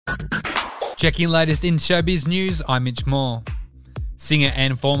Checking latest in showbiz news, I'm Mitch Moore. Singer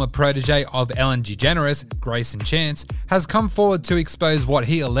and former protégé of Ellen DeGeneres, Greyson Chance, has come forward to expose what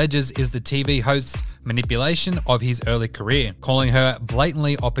he alleges is the TV host's manipulation of his early career. Calling her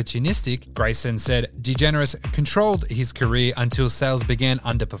blatantly opportunistic, Greyson said DeGeneres controlled his career until sales began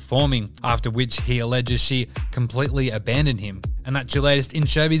underperforming, after which he alleges she completely abandoned him. And that's your latest in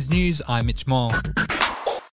showbiz news, I'm Mitch Moore.